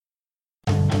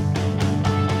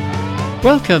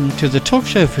Welcome to the Talk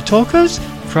Show for Talkers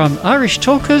from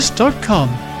irishtalkers.com.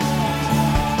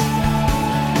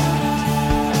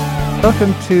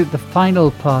 Welcome to the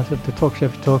final part of the Talk Show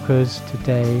for Talkers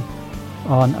today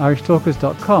on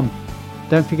irishtalkers.com.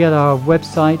 Don't forget our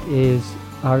website is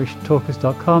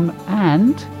irishtalkers.com,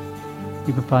 and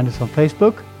you can find us on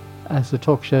Facebook as the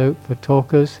Talk Show for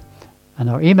Talkers, and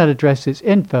our email address is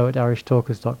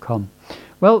info@irishtalkers.com.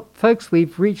 Well, folks,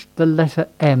 we've reached the letter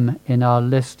M in our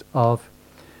list of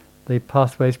the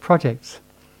Pathways projects.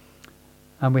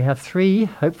 And we have 3.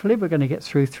 Hopefully we're going to get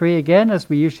through 3 again, as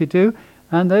we usually do.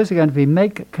 And those are going to be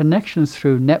make connections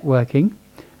through networking,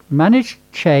 manage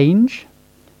change,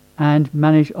 and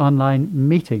manage online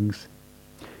meetings.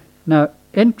 Now,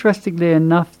 interestingly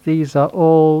enough, these are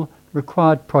all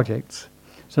required projects.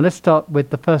 So let's start with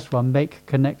the first one, make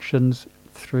connections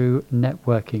through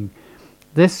networking.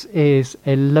 This is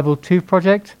a level 2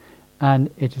 project,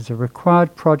 and it is a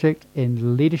required project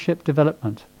in leadership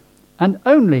development, and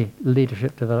only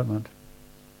leadership development.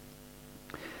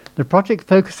 The project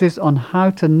focuses on how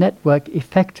to network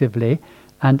effectively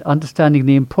and understanding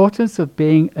the importance of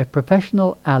being a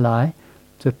professional ally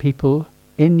to people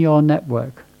in your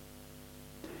network.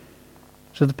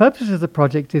 So the purpose of the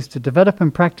project is to develop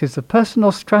and practice a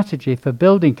personal strategy for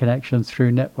building connections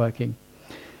through networking.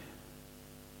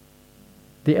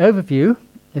 The overview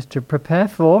is to prepare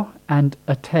for and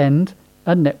attend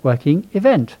a networking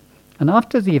event. And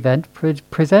after the event,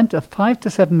 present a 5 to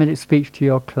 7 minute speech to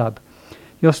your club.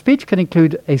 Your speech can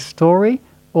include a story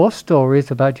or stories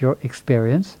about your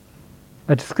experience,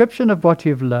 a description of what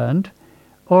you've learned,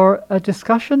 or a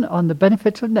discussion on the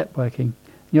benefits of networking.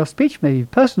 Your speech may be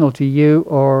personal to you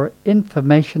or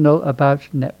informational about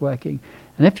networking.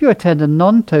 And if you attend a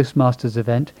non-Toastmasters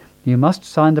event, you must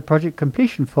sign the project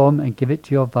completion form and give it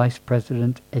to your Vice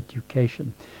President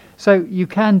Education. So you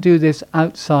can do this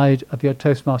outside of your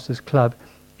Toastmasters club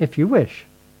if you wish.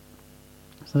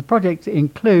 So the project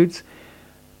includes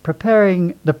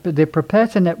preparing the Prepare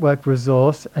to Network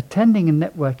resource, attending a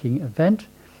networking event,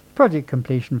 project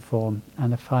completion form,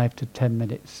 and a 5 to 10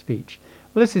 minute speech.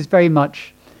 Well, this is very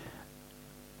much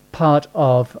part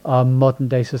of our modern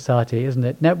day society, isn't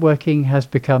it? Networking has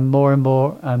become more and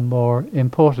more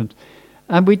important.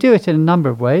 And we do it in a number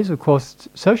of ways. Of course,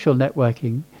 social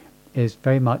networking is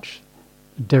very much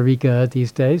de rigueur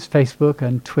these days, Facebook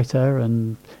and Twitter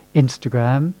and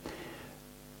Instagram.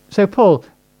 So, Paul,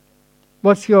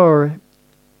 what's your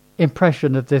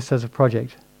impression of this as a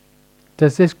project?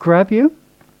 Does this grab you?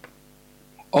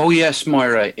 Oh, yes,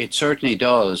 Moira, it certainly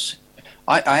does.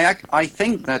 I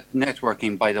think that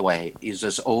networking, by the way, is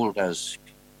as old as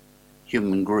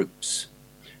human groups.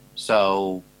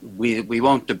 So we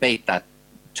won't debate that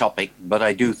topic, but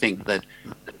I do think that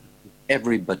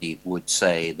everybody would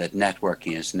say that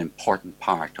networking is an important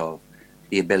part of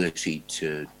the ability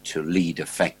to lead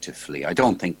effectively. I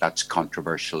don't think that's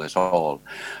controversial at all.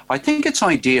 I think it's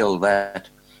ideal that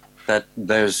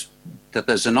there's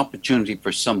an opportunity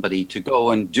for somebody to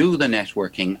go and do the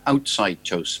networking outside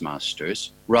Toastmasters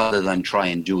rather than try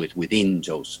and do it within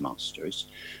Toastmasters,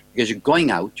 because you're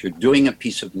going out, you're doing a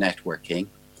piece of networking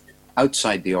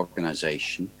outside the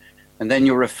organization, and then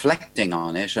you're reflecting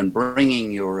on it and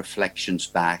bringing your reflections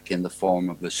back in the form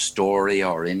of a story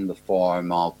or in the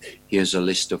form of, here's a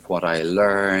list of what I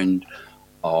learned,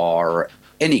 or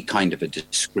any kind of a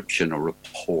description or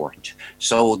report.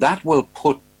 So that will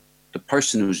put the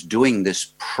person who's doing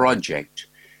this project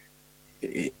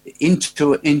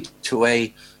into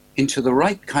the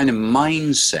right kind of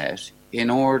mindset in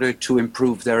order to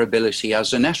improve their ability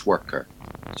as a networker.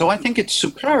 So I think it's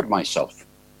superb myself.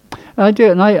 I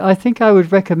do, and I think I would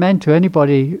recommend to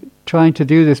anybody trying to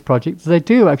do this project, they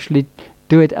do actually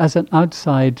do it as an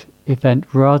outside event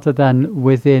rather than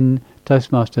within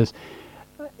Toastmasters.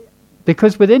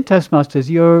 Because within Toastmasters,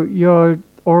 you're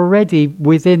already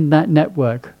within that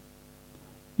network.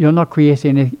 You're not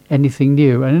creating anything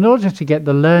new. And in order to get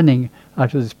the learning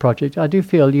out of this project, I do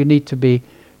feel you need to be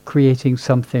creating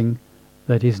something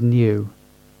that is new.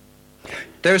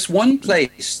 There's one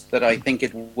place that I think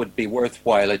it would be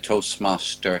worthwhile a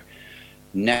Toastmaster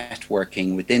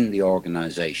networking within the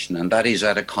organization, and that is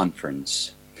at a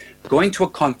conference. Going to a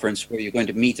conference where you're going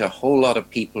to meet a whole lot of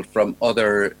people from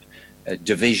other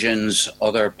divisions,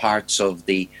 other parts of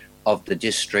the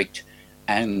district,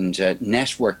 and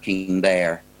networking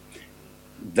there.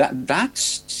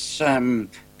 That's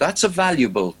a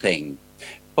valuable thing.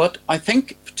 But I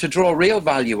think to draw real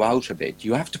value out of it,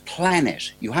 you have to plan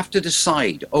it. You have to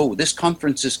decide, oh, this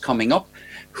conference is coming up.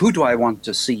 Who do I want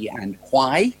to see and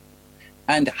why?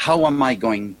 And how am I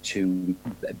going to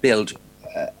build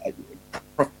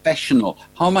professional,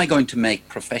 how am I going to make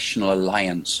professional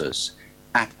alliances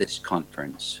at this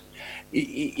conference?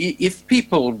 If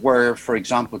people were, for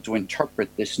example, to interpret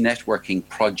this networking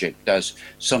project as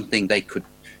something they could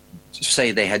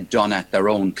say they had done at their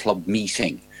own club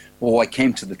meeting, I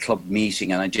came to the club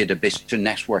meeting and I did a bit of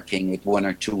networking with one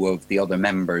or two of the other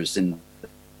members in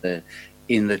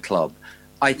the club,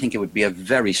 I think it would be a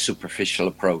very superficial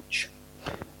approach.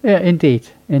 Yeah, indeed.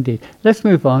 Let's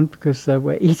move on because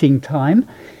we're eating time.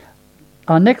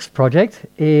 Our next project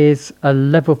is a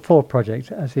level 4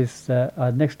 project, as is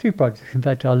our next two projects, in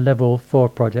fact, are level 4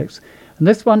 projects. And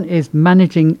this one is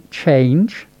Managing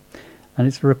Change, and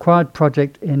it's a required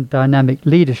project in dynamic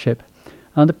leadership.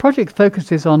 And the project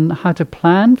focuses on how to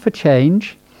plan for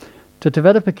change, to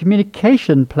develop a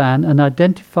communication plan and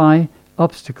identify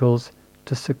obstacles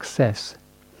to success.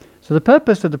 So the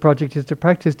purpose of the project is to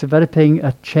practice developing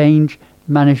a change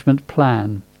management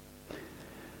plan.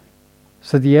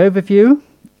 So the overview: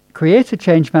 create a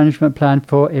change management plan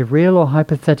for a real or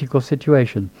hypothetical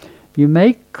situation. You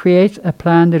may create a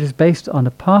plan that is based on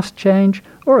a past change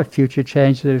or a future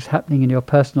change that is happening in your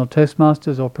personal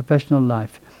Toastmasters or professional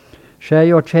life. Share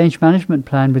your change management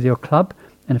plan with your club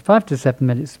in a 5 to 7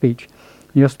 minute speech.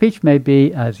 Your speech may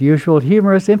be, as usual,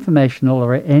 humorous, informational,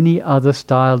 or any other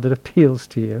style that appeals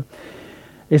to you.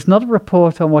 It's not a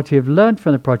report on what you've learned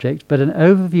from the project, but an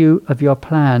overview of your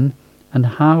plan and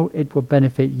how it will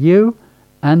benefit you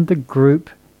and the group.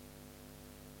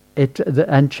 And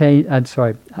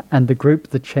the group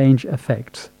the change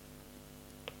affects.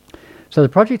 So the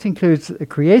project includes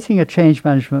creating a change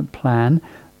management plan,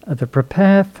 the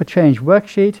Prepare for Change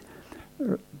worksheet,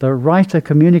 the Write a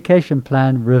Communication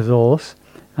Plan resource,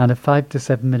 and a 5 to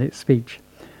 7 minute speech.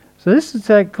 So this is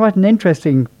quite an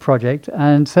interesting project,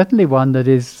 and certainly one that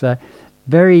is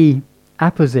very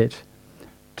apposite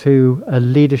to a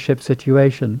leadership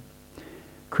situation.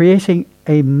 Creating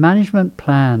a management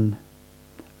plan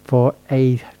for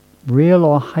a real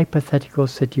or hypothetical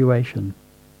situation.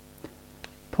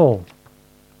 Paul,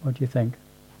 what do you think?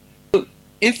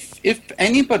 If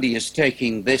anybody is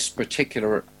taking this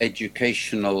particular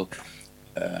educational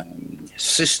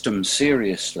system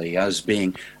seriously as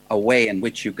being a way in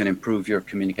which you can improve your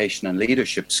communication and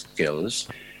leadership skills,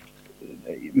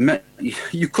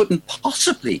 you couldn't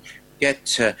possibly take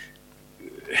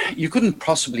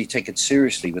it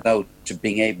seriously without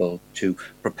being able to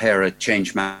prepare a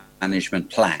change management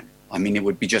plan. I mean, it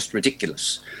would be just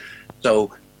ridiculous.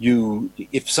 So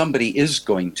if somebody is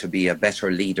going to be a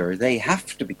better leader, they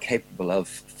have to be capable of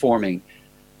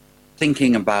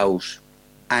thinking about,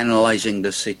 analyzing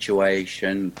the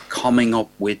situation, coming up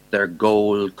with their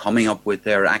goal, coming up with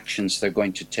their actions they're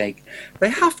going to take. They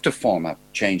have to form a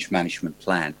change management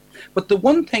plan. But the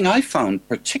one thing I found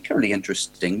particularly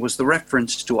interesting was the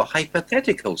reference to a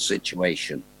hypothetical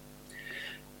situation.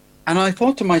 And I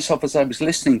thought to myself, as I was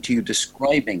listening to you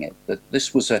describing it, that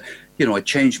this was a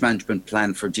change management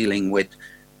plan for dealing with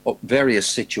various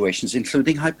situations,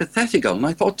 including hypothetical. And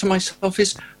I thought to myself,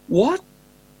 what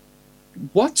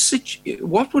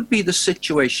would be the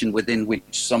situation within which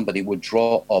somebody would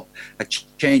draw up a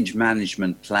change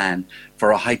management plan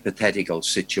for a hypothetical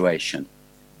situation?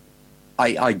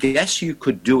 I guess you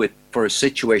could do it for a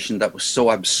situation that was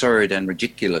so absurd and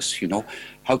ridiculous,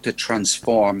 how to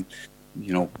transform,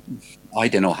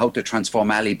 how to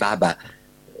transform Alibaba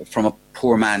from a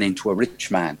poor man into a rich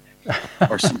man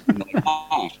or something like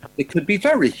that. It could be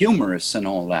very humorous and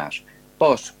all that.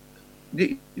 But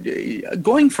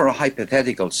going for a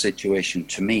hypothetical situation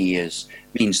to me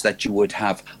means that you would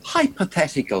have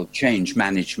hypothetical change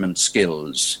management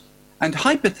skills. And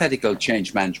hypothetical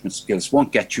change management skills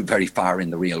won't get you very far in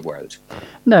the real world.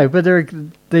 No, but there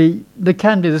can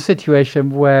be the situation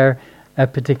where a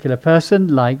particular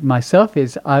person, like myself,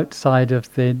 is outside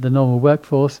of the normal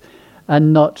workforce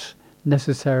and not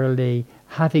necessarily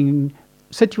having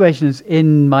situations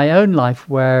in my own life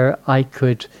where I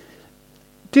could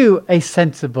do a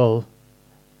sensible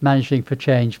managing for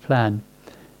change plan.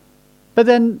 But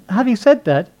then, having said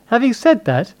that, I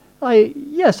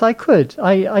could.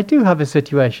 I do have a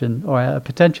situation or a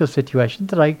potential situation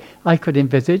that I could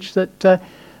envisage that,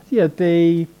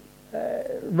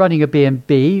 running a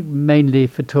B&B, mainly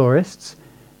for tourists,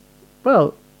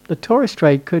 well, the tourist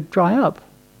trade could dry up.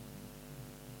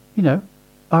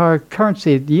 Our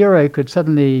currency, the euro, could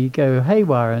suddenly go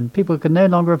haywire and people could no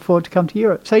longer afford to come to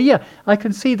Europe. So, I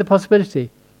can see the possibility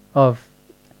of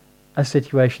a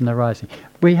situation arising.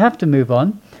 We have to move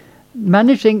on.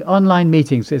 Managing online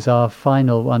meetings is our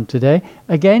final one today.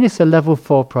 Again, it's a level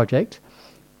 4 project.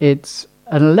 It's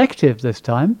an elective this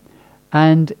time,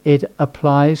 and it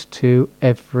applies to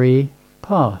every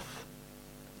path.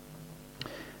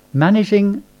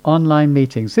 Managing online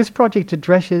meetings. This project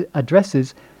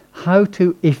addresses how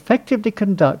to effectively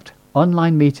conduct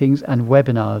online meetings and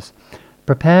webinars,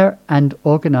 prepare and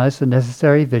organize the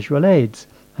necessary visual aids,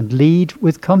 and lead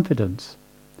with confidence.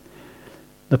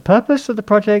 The purpose of the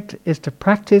project is to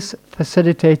practice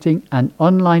facilitating an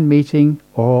online meeting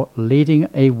or leading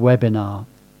a webinar.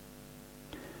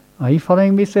 Are you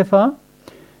following me so far?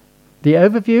 The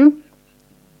overview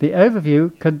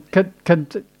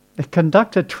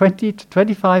conduct a 20 to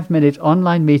 25 minute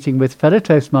online meeting with fellow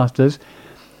Toastmasters,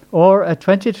 or a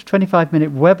 20 to 25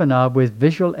 minute webinar with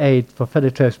visual aids for fellow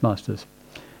Toastmasters.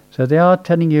 So they are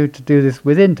telling you to do this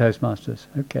within Toastmasters.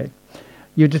 Okay.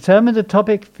 You determine the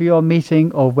topic for your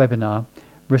meeting or webinar,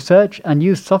 research and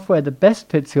use software that best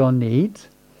fits your needs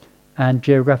and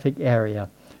geographic area.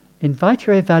 Invite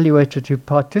your evaluator to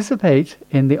participate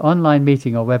in the online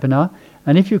meeting or webinar,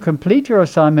 and if you complete your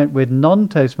assignment with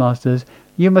non-Toastmasters,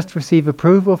 you must receive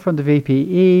approval from the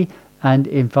VPE and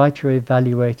invite your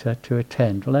evaluator to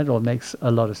attend. Well, that all makes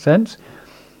a lot of sense.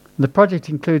 The project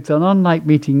includes an online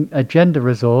meeting agenda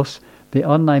resource, the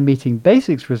online meeting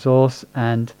basics resource,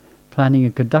 and planning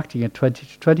and conducting a 20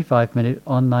 to 25 minute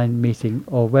online meeting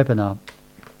or webinar.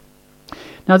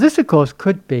 Now, this, of course,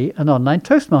 could be an online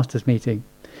Toastmasters meeting.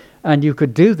 And you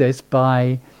could do this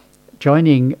by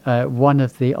joining one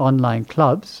of the online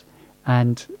clubs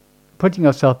and putting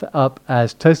yourself up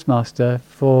as Toastmaster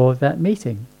for that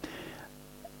meeting.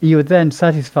 You would then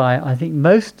satisfy, I think,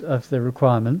 most of the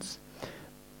requirements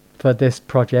for this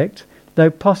project, though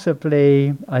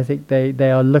possibly I think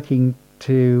they are looking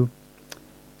to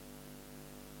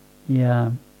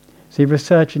see,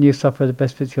 research and use software that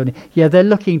best fits your need. Yeah, they're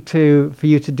looking for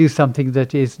you to do something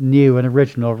that is new and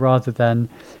original rather than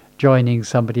joining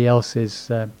somebody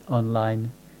else's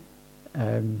online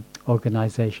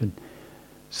organization.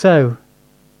 So,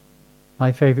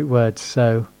 my favorite word,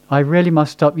 so. I really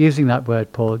must stop using that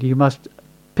word, Paul. You must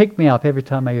pick me up every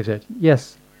time I use it.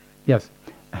 Yes.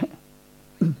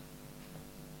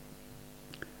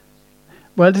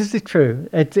 Well, this is true.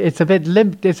 It's a bit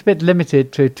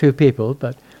limited to two people,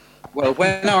 but well,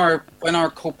 when our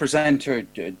co-presenter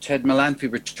Ted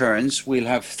Melanphy returns, we'll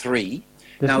have three.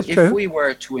 Now, if we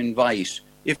were to invite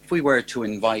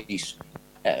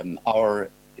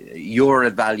your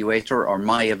evaluator or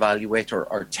my evaluator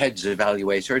or Ted's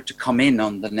evaluator to come in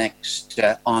on the next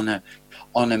on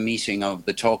a meeting of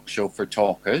the Talk Show for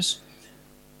Talkers,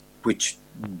 which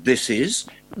this is,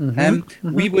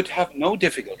 we would have no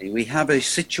difficulty. We have a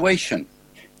situation.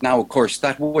 Now, of course,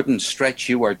 that wouldn't stretch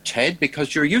you or Ted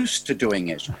because you're used to doing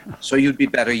it. So you'd be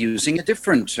better using a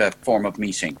different form of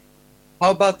meeting. How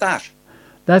about that?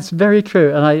 That's very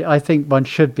true. And I think one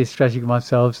should be stretching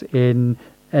themselves in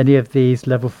any of these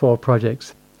level 4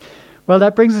 projects. Well,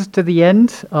 that brings us to the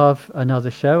end of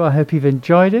another show. I hope you've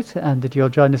enjoyed it and that you'll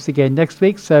join us again next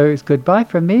week. So it's goodbye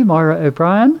from me, Moira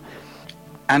O'Brien.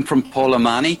 And from Paul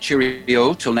O'Mahony.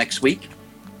 Cheerio till next week.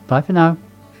 Bye for now.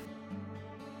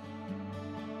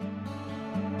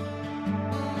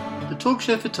 The Talk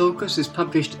Show for Talkers is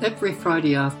published every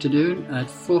Friday afternoon at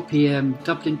 4 p.m.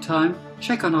 Dublin time.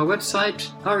 Check on our website,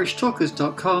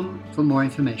 irishtalkers.com, for more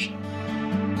information.